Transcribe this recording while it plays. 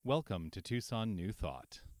Welcome to Tucson New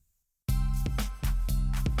Thought.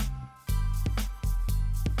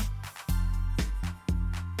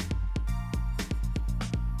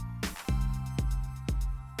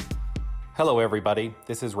 Hello, everybody.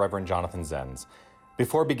 This is Reverend Jonathan Zenz.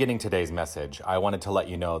 Before beginning today's message, I wanted to let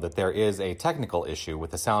you know that there is a technical issue with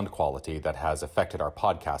the sound quality that has affected our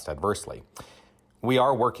podcast adversely. We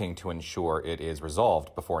are working to ensure it is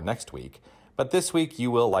resolved before next week, but this week you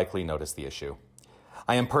will likely notice the issue.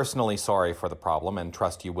 I am personally sorry for the problem and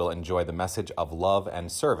trust you will enjoy the message of love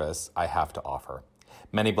and service I have to offer.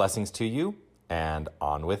 Many blessings to you, and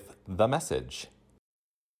on with the message.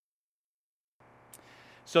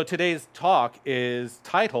 So today's talk is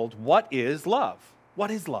titled, What is Love? What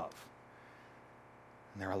is love?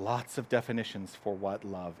 And there are lots of definitions for what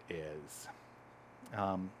love is.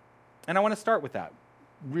 And I want to start with that.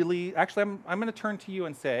 Really, actually, I'm going to turn to you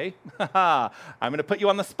and say, I'm going to put you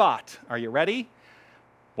on the spot. Are you ready?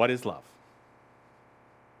 What is love?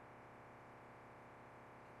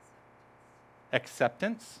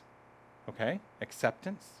 Acceptance. Okay,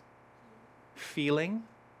 acceptance. Feeling.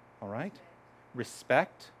 All right.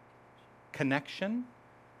 Respect. Connection.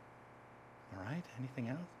 All right, anything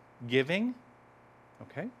else? Giving.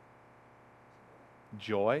 Okay.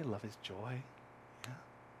 Joy. Love is joy. Yeah.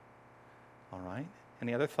 All right.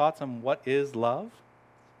 Any other thoughts on what is love?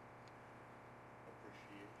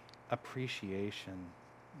 Appreciation.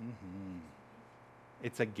 Mm-hmm.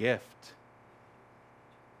 It's a gift.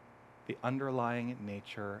 The underlying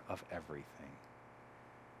nature of everything.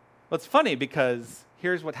 Well, it's funny because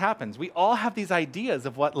here's what happens. We all have these ideas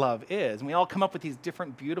of what love is, and we all come up with these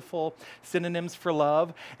different beautiful synonyms for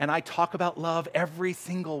love, and I talk about love every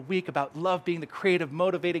single week, about love being the creative,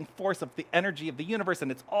 motivating force of the energy of the universe, and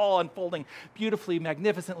it's all unfolding beautifully,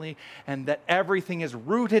 magnificently, and that everything is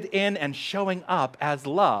rooted in and showing up as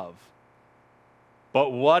love.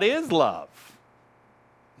 But what is love?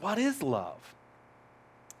 What is love?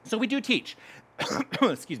 So we do teach,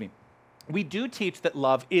 excuse me, we do teach that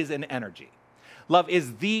love is an energy. Love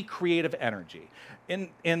is the creative energy. In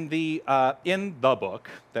the book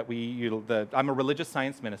that I'm a religious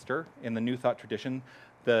science minister in the New Thought tradition.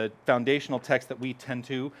 The foundational text that we tend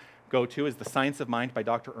to go to is The Science of Mind by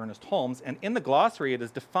Dr. Ernest Holmes, and in the glossary it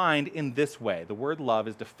is defined in this way. The word love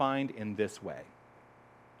is defined in this way.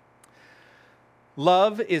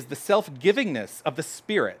 Love is the self-givingness of the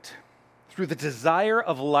spirit through the desire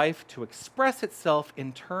of life to express itself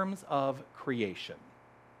in terms of creation.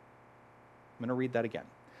 I'm going to read that again.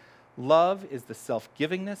 Love is the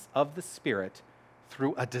self-givingness of the spirit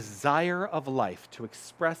through a desire of life to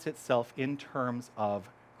express itself in terms of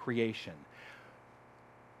creation.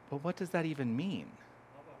 But what does that even mean?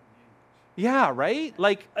 Yeah, right?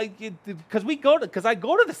 Like, because I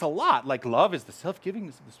go to this a lot. Like, love is the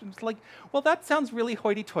self-givingness of the spirit. It's like, well, that sounds really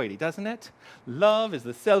hoity-toity, doesn't it? Love is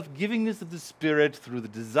the self-givingness of the spirit through the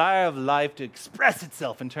desire of life to express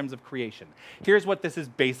itself in terms of creation. Here's what this is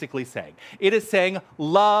basically saying. It is saying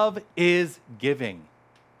love is giving.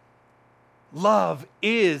 Love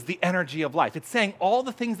is the energy of life. It's saying all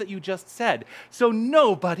the things that you just said. So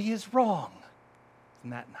nobody is wrong.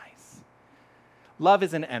 Isn't that nice? Love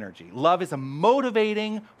is an energy. Love is a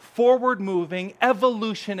motivating, forward-moving,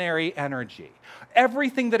 evolutionary energy.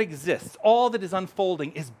 Everything that exists, all that is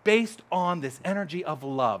unfolding, is based on this energy of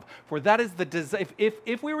love. For that is the desire.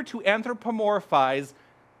 If we were to anthropomorphize,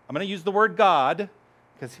 I'm going to use the word God,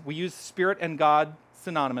 because we use spirit and God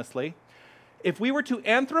synonymously. If we were to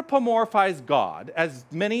anthropomorphize God, as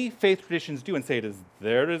many faith traditions do, and say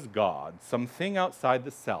there is God, something outside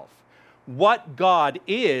the self, what God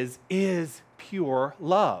is pure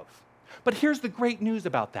love. But here's the great news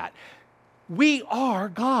about that. We are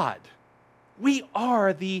God. We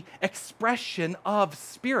are the expression of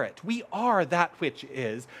spirit. We are that which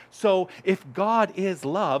is. So if God is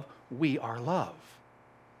love, we are love.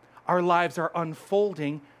 Our lives are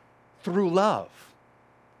unfolding through love.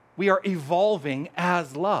 We are evolving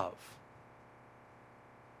as love.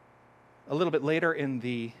 A little bit later in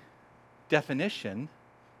the definition,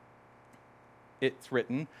 it's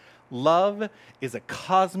written, love is a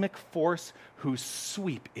cosmic force whose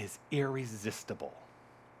sweep is irresistible.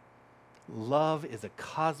 Love is a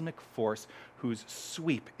cosmic force whose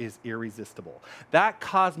sweep is irresistible. That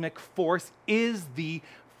cosmic force is the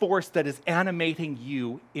force that is animating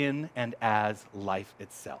you in and as life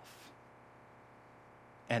itself.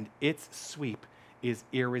 And its sweep is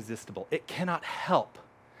irresistible. It cannot help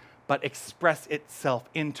but express itself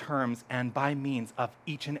in terms and by means of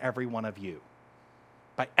each and every one of you.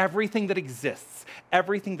 By everything that exists.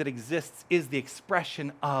 Everything that exists is the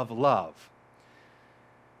expression of love.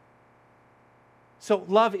 So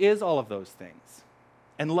love is all of those things.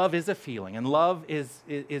 And love is a feeling, and love is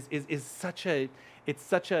such a,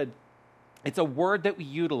 it's a word that we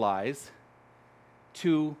utilize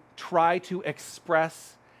to try to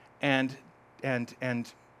express and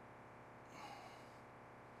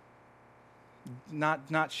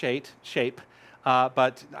not shape,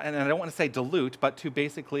 but, and I don't want to say dilute, but to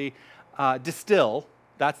basically distill,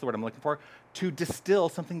 that's the word I'm looking for, to distill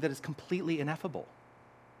something that is completely ineffable.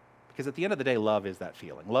 Because at the end of the day, love is that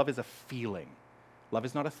feeling. Love is a feeling. Love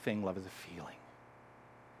is not a thing, love is a feeling.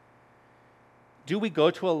 Do we go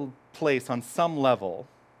to a place on some level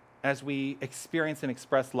as we experience and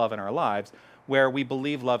express love in our lives where we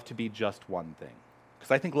believe love to be just one thing? Because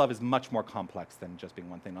I think love is much more complex than just being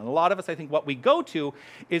one thing. And a lot of us, I think what we go to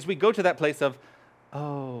is we go to that place of,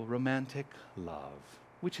 oh, romantic love,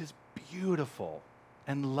 which is beautiful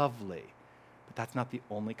and lovely. But that's not the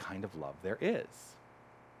only kind of love there is.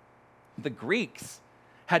 The Greeks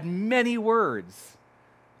had many words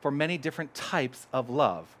for many different types of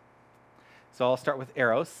love. So I'll start with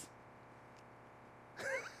eros,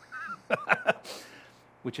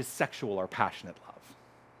 which is sexual or passionate love,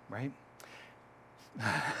 right?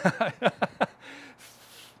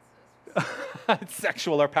 It's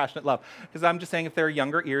sexual or passionate love. Because I'm just saying if there are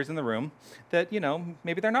younger ears in the room, that,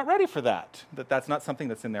 maybe they're not ready for that. That's not something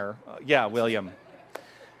that's in there. Yeah, William.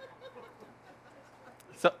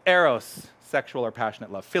 So eros, sexual or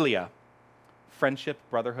passionate love. Philia, friendship,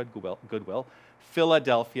 brotherhood, goodwill.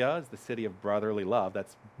 Philadelphia is the city of brotherly love.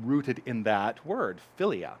 That's rooted in that word,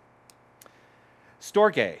 philia.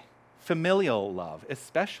 Storge, familial love,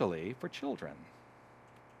 especially for children.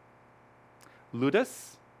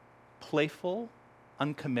 Ludus, playful,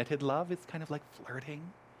 uncommitted love. It's kind of like flirting.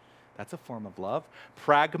 That's a form of love.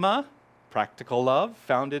 Pragma, practical love,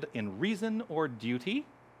 founded in reason or duty.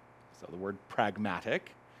 So the word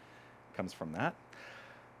pragmatic comes from that.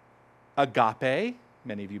 Agape,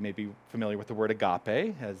 many of you may be familiar with the word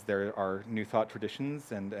agape, as there are New Thought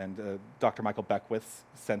traditions, and Dr. Michael Beckwith's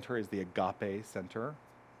center is the Agape Center,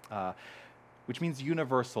 which means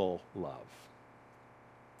universal love.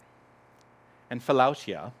 And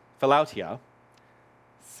philautia,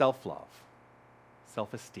 self-love,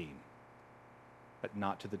 self-esteem, but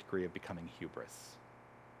not to the degree of becoming hubris.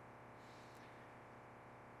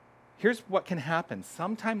 Here's what can happen.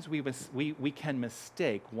 Sometimes we can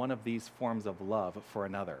mistake one of these forms of love for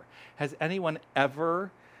another. Has anyone ever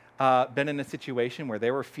been in a situation where they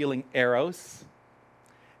were feeling eros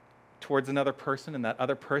towards another person, and that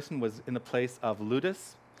other person was in the place of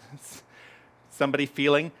ludus? Somebody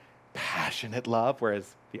feeling passionate love,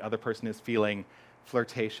 whereas the other person is feeling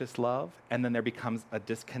flirtatious love, and then there becomes a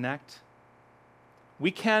disconnect. We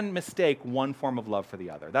can mistake one form of love for the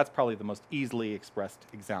other. That's probably the most easily expressed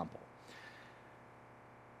example.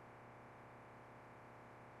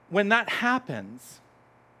 When that happens,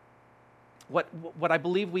 what I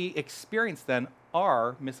believe we experience then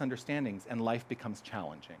are misunderstandings, and life becomes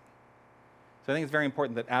challenging. So I think it's very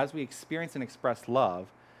important that as we experience and express love,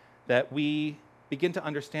 that we begin to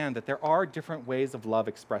understand that there are different ways of love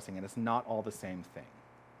expressing, and it's not all the same thing.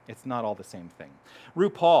 It's not all the same thing.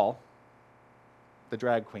 RuPaul, the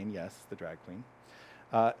drag queen, yes, the drag queen,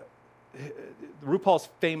 RuPaul's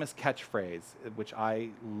famous catchphrase, which I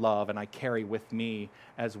love and I carry with me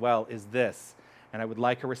as well, is this. And I would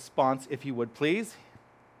like a response, if you would, please.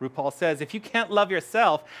 RuPaul says, if you can't love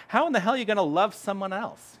yourself, how in the hell are you going to love someone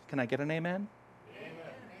else? Can I get an amen? Amen.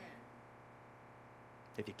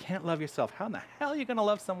 If you can't love yourself, how in the hell are you going to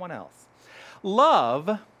love someone else?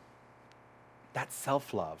 Love, that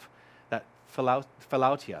self-love, that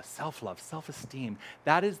philautia, self-love, self-esteem,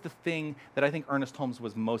 that is the thing that I think Ernest Holmes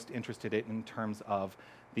was most interested in terms of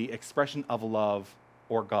the expression of love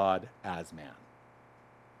or God as man.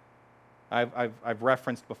 I've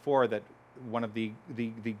referenced before that one of the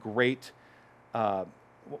great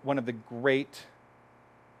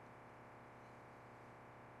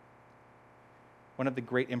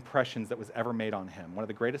impressions that was ever made on him, one of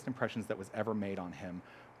the greatest impressions that was ever made on him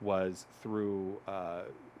was through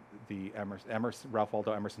Ralph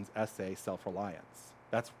Waldo Emerson's essay, Self-Reliance.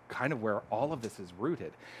 That's kind of where all of this is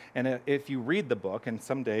rooted. And if you read the book, and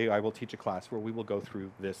someday I will teach a class where we will go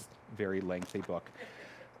through this very lengthy book,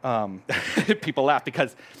 people laugh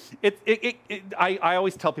because I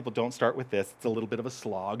always tell people, don't start with this. It's a little bit of a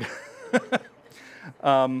slog.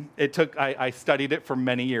 I studied it for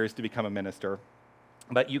many years to become a minister.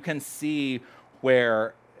 But you can see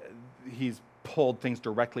where he's pulled things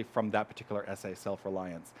directly from that particular essay,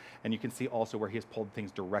 Self-Reliance. And you can see also where he has pulled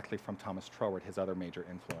things directly from Thomas Troward, his other major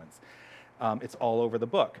influence. It's all over the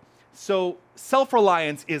book. So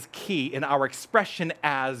self-reliance is key in our expression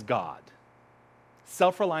as God.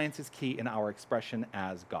 Self-reliance is key in our expression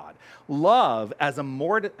as God. Love as a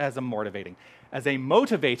motivating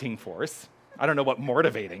force. I don't know what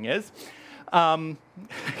motivating is.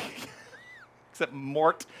 Except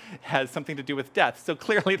mort has something to do with death. So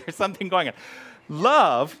clearly there's something going on.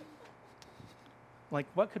 Love, like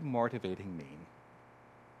what could motivating mean?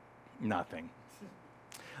 Nothing.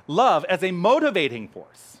 Love as a motivating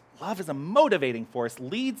force. Love as a motivating force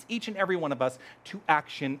leads each and every one of us to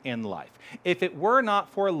action in life. If it were not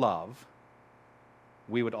for love,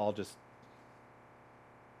 we would all just,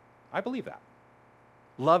 I believe that.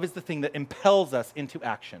 Love is the thing that impels us into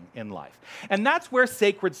action in life. And that's where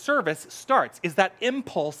sacred service starts, is that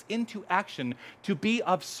impulse into action to be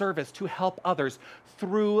of service, to help others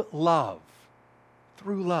through love.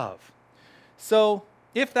 Through love. So,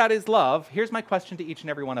 if that is love, here's my question to each and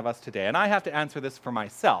every one of us today. And I have to answer this for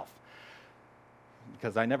myself,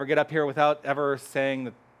 because I never get up here without ever saying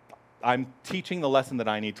that I'm teaching the lesson that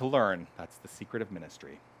I need to learn. That's the secret of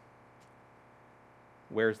ministry.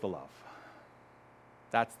 Where's the love?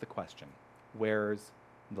 That's the question. Where's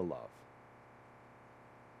the love?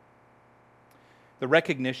 The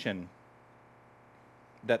recognition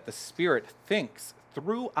that the Spirit thinks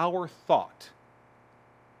through our thought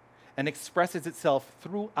and expresses itself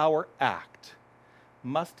through our act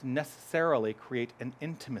must necessarily create an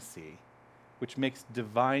intimacy which makes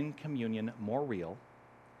divine communion more real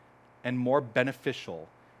and more beneficial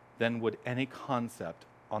than would any concept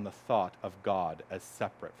on the thought of God as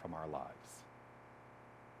separate from our lives.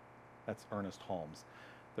 That's Ernest Holmes.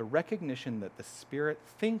 The recognition that the Spirit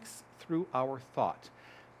thinks through our thought.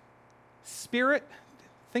 Spirit,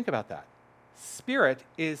 think about that. Spirit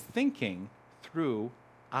is thinking through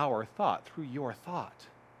our thought, through your thought.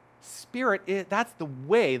 Spirit, that's the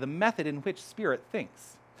way, the method in which Spirit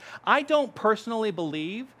thinks. I don't personally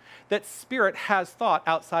believe that Spirit has thought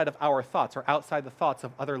outside of our thoughts or outside the thoughts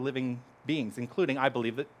of other living beings, including I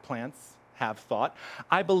believe that plants have thought.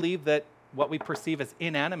 I believe that what we perceive as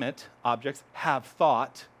inanimate objects have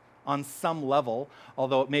thought on some level,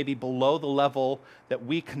 although it may be below the level that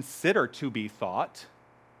we consider to be thought.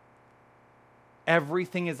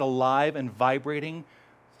 Everything is alive and vibrating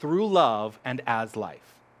through love and as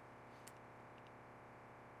life.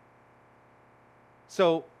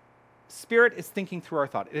 So, Spirit is thinking through our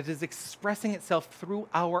thought. It is expressing itself through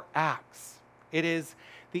our acts. It is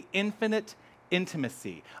the infinite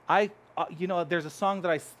intimacy. There's a song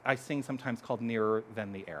that I sing sometimes called Nearer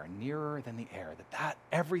Than the Air. Nearer than the air. That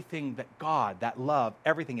everything that God, that love,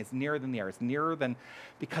 everything is nearer than the air. It's nearer than,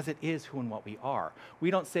 because it is who and what we are.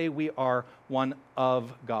 We don't say we are one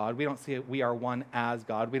of God. We don't say we are one as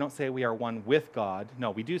God. We don't say we are one with God.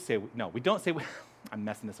 No, we do say, no, we don't say, I'm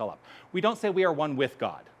messing this all up. We don't say we are one with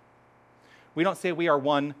God. We don't say we are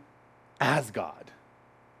one as God.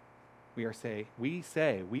 We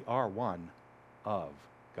say we are one of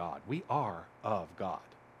God. We are of God.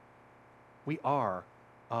 We are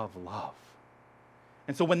of love.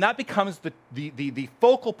 And so when that becomes the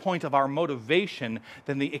focal point of our motivation,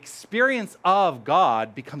 then the experience of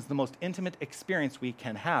God becomes the most intimate experience we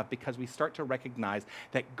can have, because we start to recognize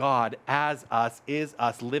that God as us is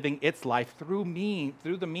us living its life through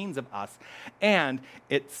the means of us, and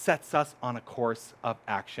it sets us on a course of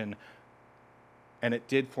action. And it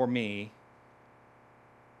did for me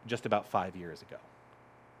just about 5 years ago.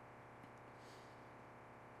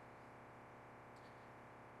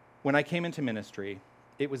 When I came into ministry,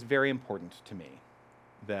 it was very important to me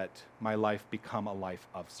that my life become a life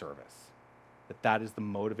of service, that is the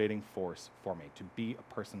motivating force for me, to be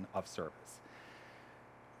a person of service.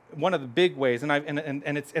 One of the big ways, and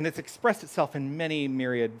it's expressed itself in many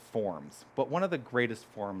myriad forms, but one of the greatest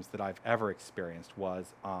forms that I've ever experienced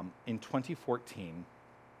was in 2014,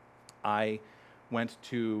 I went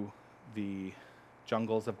to the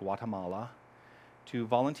jungles of Guatemala to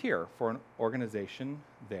volunteer for an organization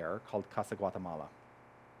there called Casa Guatemala.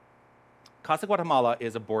 Casa Guatemala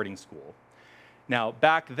is a boarding school. Now,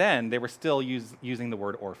 back then, they were still using the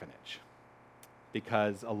word orphanage,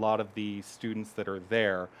 because a lot of the students that are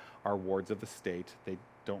there are wards of the state. They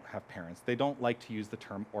don't have parents. They don't like to use the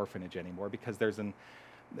term orphanage anymore, because there's a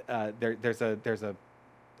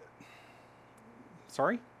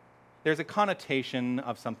connotation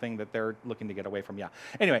of something that they're looking to get away from. Yeah.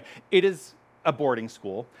 Anyway, it is a boarding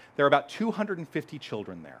school. There are about 250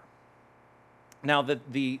 children there. Now,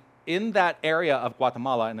 in that area of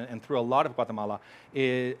Guatemala, and through a lot of Guatemala,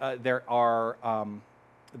 there are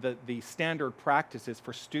the standard practices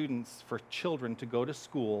for children to go to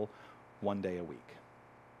school 1 day a week.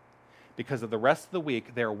 Because of the rest of the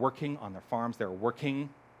week, they're working on their farms, they're working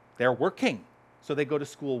So they go to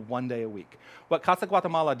school 1 day a week. What Casa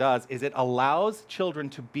Guatemala does is it allows children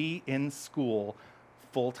to be in school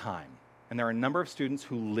full time. And there are a number of students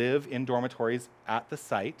who live in dormitories at the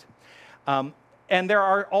site. And there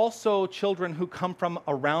are also children who come from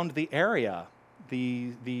around the area,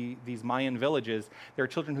 these Mayan villages. There are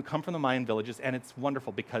children who come from the Mayan villages, and it's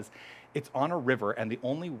wonderful because it's on a river, and the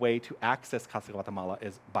only way to access Casa Guatemala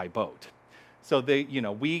is by boat. So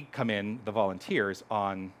we come in, the volunteers,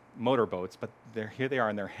 on motorboats, but here they are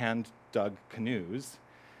in their hand-dug canoes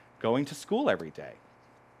going to school every day.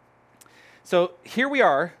 So here we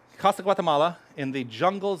are, Casa Guatemala, in the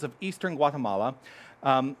jungles of eastern Guatemala.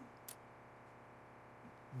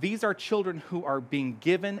 These are children who are being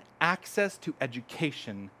given access to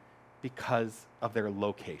education because of their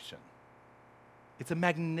location. It's a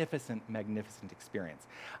magnificent, magnificent experience.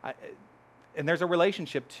 And there's a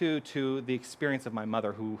relationship, too, to the experience of my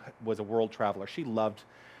mother, who was a world traveler. She loved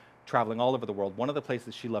traveling all over the world. One of the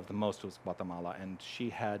places she loved the most was Guatemala, and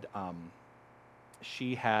she had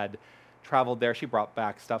traveled there. She brought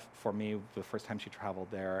back stuff for me the first time she traveled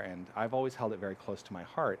there, and I've always held it very close to my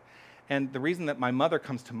heart. And the reason that my mother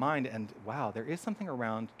comes to mind, and wow, there is something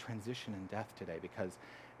around transition and death today, because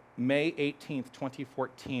May 18th,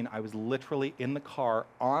 2014, I was literally in the car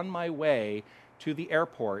on my way to the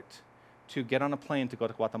airport to get on a plane to go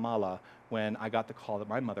to Guatemala when I got the call that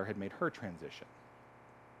my mother had made her transition.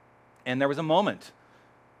 And there was a moment.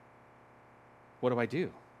 What do I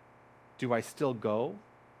do? Do I still go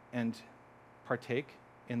and partake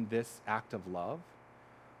in this act of love?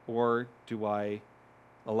 Or do I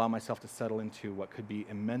allow myself to settle into what could be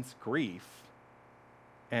immense grief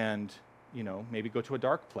and, maybe go to a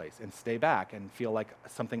dark place and stay back and feel like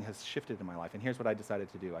something has shifted in my life? And here's what I decided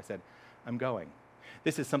to do. I said, I'm going.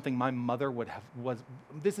 This is something my mother was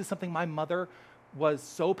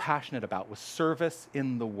so passionate about, was service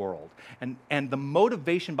in the world. And the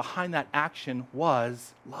motivation behind that action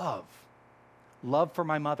was love. Love for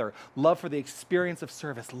my mother, love for the experience of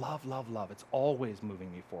service, love, love, love. It's always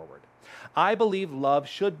moving me forward. I believe love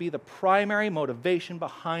should be the primary motivation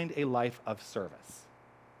behind a life of service.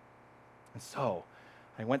 And so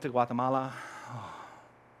I went to Guatemala,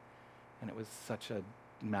 and it was such a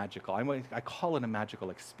magical, I call it a magical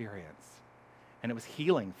experience. And it was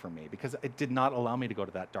healing for me because it did not allow me to go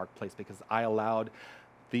to that dark place, because I allowed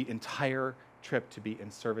the entire trip to be in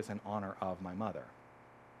service and honor of my mother.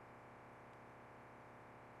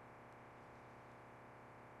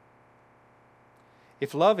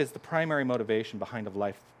 If love is the primary motivation behind a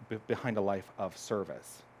life of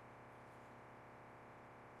service,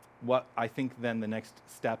 what I think then the next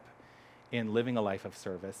step in living a life of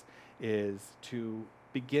service is to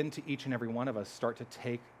begin to, each and every one of us, start to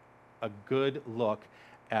take a good look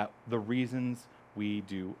at the reasons we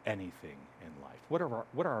do anything in life. What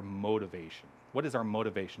are our motivation? What is our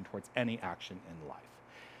motivation towards any action in life?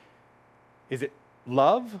 Is it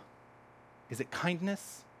love? Is it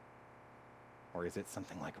kindness? Or is it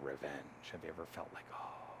something like revenge? Have you ever felt like, I'm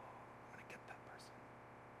going to get that person?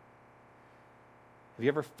 Have you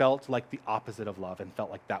ever felt like the opposite of love and felt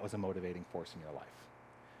like that was a motivating force in your life?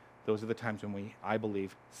 Those are the times when we, I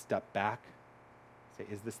believe, step back, say,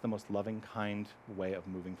 is this the most loving, kind way of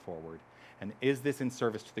moving forward? And is this in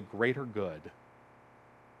service to the greater good?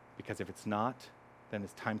 Because if it's not, then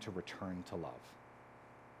it's time to return to love.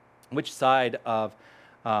 Which side of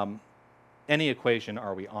any equation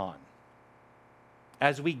are we on?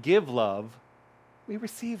 As we give love, we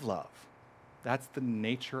receive love. That's the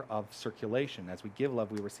nature of circulation. As we give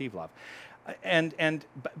love, we receive love.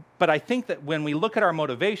 But I think that when we look at our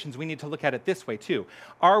motivations, we need to look at it this way too.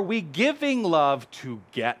 Are we giving love to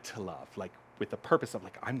get love? Like with the purpose of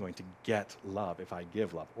I'm going to get love if I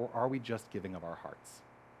give love. Or are we just giving of our hearts?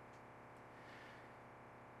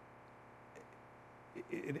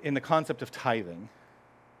 In the concept of tithing,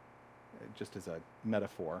 just as a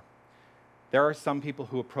metaphor, there are some people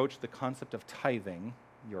who approach the concept of tithing,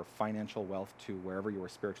 your financial wealth to wherever you are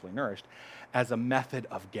spiritually nourished, as a method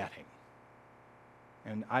of getting.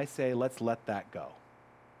 And I say, let's let that go.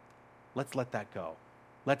 Let's let that go.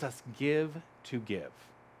 Let us give to give.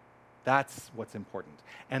 That's what's important.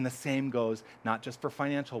 And the same goes not just for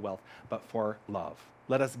financial wealth, but for love.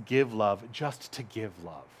 Let us give love just to give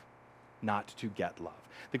love, not to get love.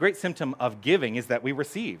 The great symptom of giving is that we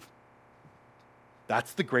receive.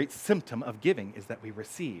 That's the great symptom of giving, is that we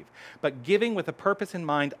receive. But giving with a purpose in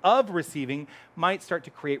mind of receiving might start to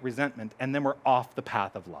create resentment, and then we're off the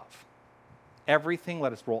path of love.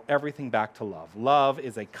 Let us roll everything back to love. Love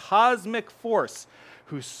is a cosmic force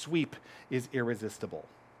whose sweep is irresistible.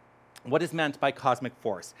 What is meant by cosmic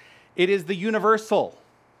force? It is the universal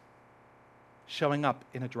showing up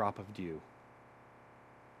in a drop of dew.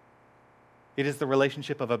 It is the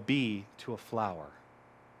relationship of a bee to a flower.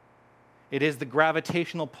 It is the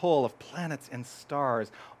gravitational pull of planets and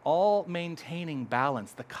stars, all maintaining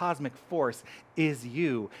balance. The cosmic force is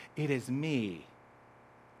you. It is me.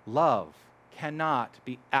 Love cannot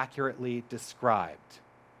be accurately described.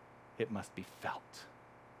 It must be felt.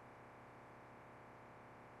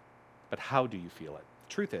 But how do you feel it?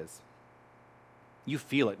 Truth is, you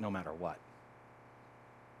feel it no matter what.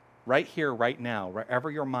 Right here, right now,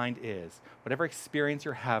 wherever your mind is, whatever experience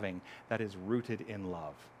you're having, that is rooted in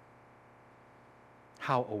love.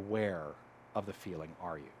 How aware of the feeling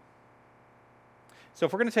are you? So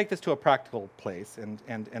if we're going to take this to a practical place,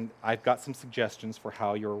 and I've got some suggestions for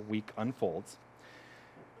how your week unfolds,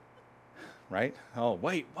 right? Oh,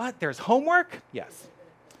 wait, what? There's homework? Yes.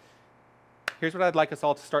 Here's what I'd like us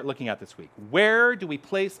all to start looking at this week. Where do we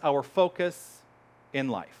place our focus in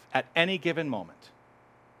life at any given moment?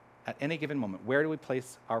 At any given moment, where do we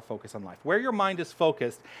place our focus on life? Where your mind is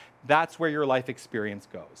focused, that's where your life experience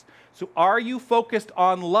goes. So are you focused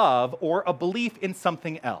on love or a belief in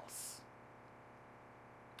something else?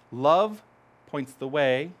 Love points the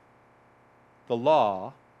way. The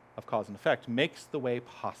law of cause and effect makes the way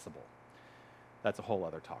possible. That's a whole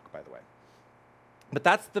other talk, by the way. But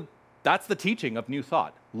that's the teaching of New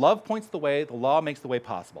Thought. Love points the way, the law makes the way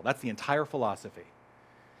possible. That's the entire philosophy.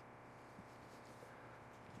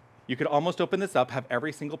 You could almost open this up, have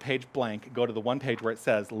every single page blank, go to the one page where it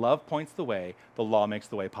says, love points the way, the law makes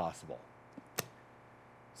the way possible.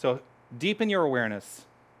 So deepen your awareness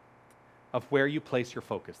of where you place your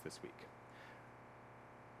focus this week.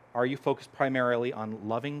 Are you focused primarily on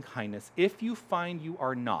loving kindness? If you find you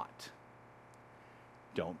are not,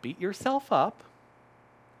 don't beat yourself up.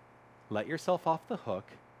 Let yourself off the hook.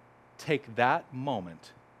 Take that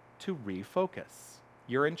moment to refocus.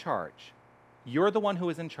 You're in charge. You're the one who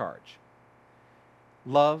is in charge.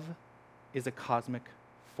 Love is a cosmic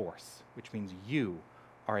force, which means you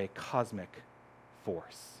are a cosmic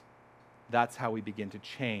force. That's how we begin to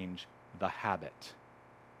change the habit.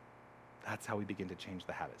 That's how we begin to change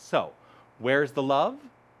the habit. So, where's the love?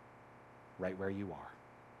 Right where you are.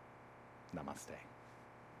 Namaste.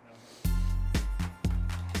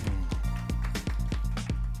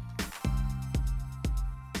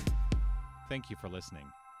 Thank you for listening.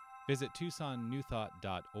 Visit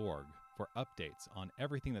TucsonNewThought.org for updates on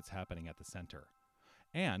everything that's happening at the center.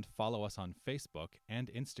 And follow us on Facebook and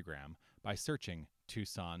Instagram by searching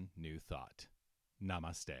Tucson New Thought.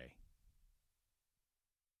 Namaste.